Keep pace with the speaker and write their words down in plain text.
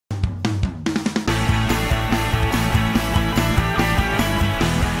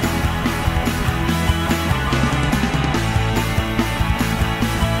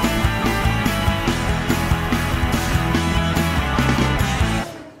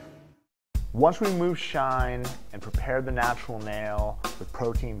Once we remove shine and prepare the natural nail with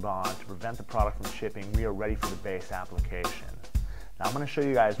protein bond to prevent the product from chipping, we are ready for the base application. Now I'm going to show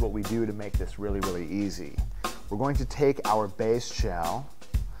you guys what we do to make this really, really easy. We're going to take our base gel.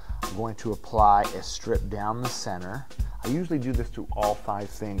 I'm going to apply a strip down the center. I usually do this to all 5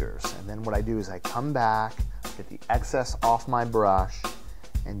 fingers, and then what I do is I come back, get the excess off my brush,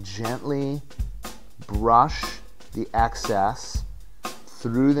 and gently brush the excess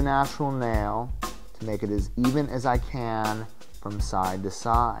through the natural nail to make it as even as I can from side to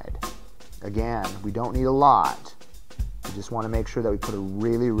side. Again, we don't need a lot. We just want to make sure that we put a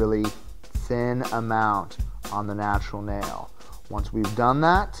really, really thin amount on the natural nail. Once we've done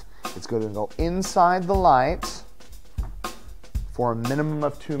that, it's going to go inside the light for a minimum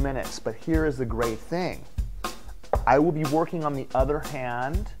of 2 minutes. But here is the great thing. I will be working on the other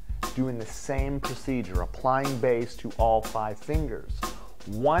hand, doing the same procedure, applying base to all 5 fingers.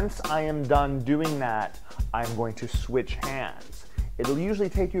 Once I am done doing that, I'm going to switch hands. It'll usually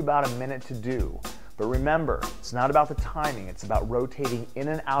take you about a minute to do, but remember, it's not about the timing, it's about rotating in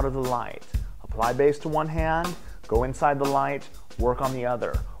and out of the light. Apply base to one hand, go inside the light, work on the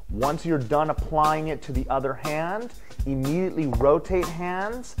other. Once you're done applying it to the other hand, immediately rotate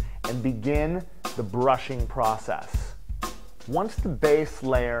hands and begin the brushing process. Once the base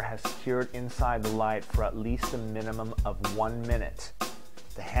layer has cured inside the light for at least a minimum of 1 minute,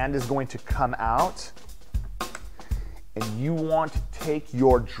 the hand is going to come out, and you want to take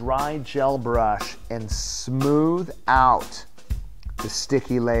your dry gel brush and smooth out the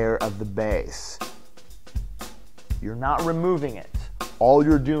sticky layer of the base. You're not removing it. All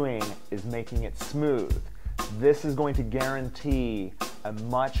you're doing is making it smooth. This is going to guarantee a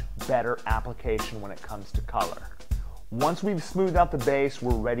much better application when it comes to color. Once we've smoothed out the base,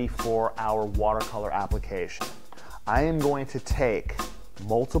 we're ready for our watercolor application. I am going to take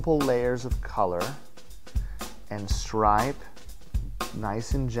multiple layers of color and stripe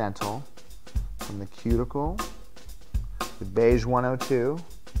nice and gentle from the cuticle with beige 102,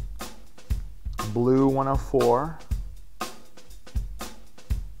 blue 104,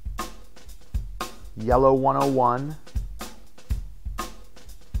 yellow 101,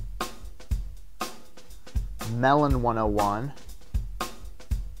 melon 101,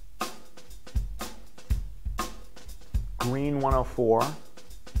 green 104,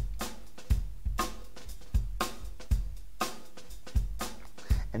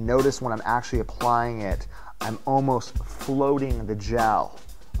 and notice when I'm actually applying it, I'm almost floating the gel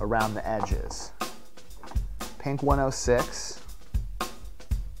around the edges. Pink 106,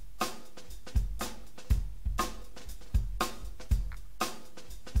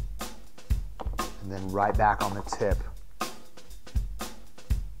 and then right back on the tip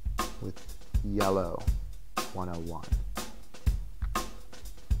with yellow 101.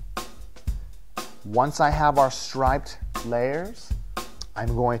 Once I have our striped layers,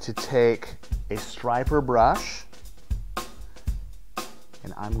 I'm going to take a striper brush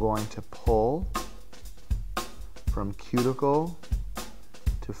and I'm going to pull from cuticle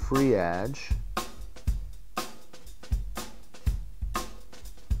to free edge,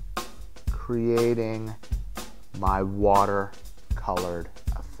 creating my watercolored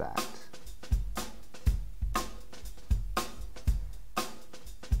effect.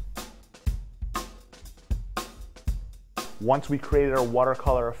 Once we created our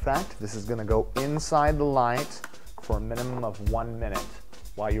watercolor effect, this is going to go inside the light for a minimum of 1 minute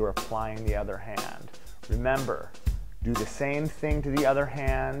while you're applying the other hand. Remember, do the same thing to the other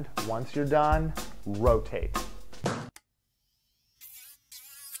hand. Once you're done, rotate.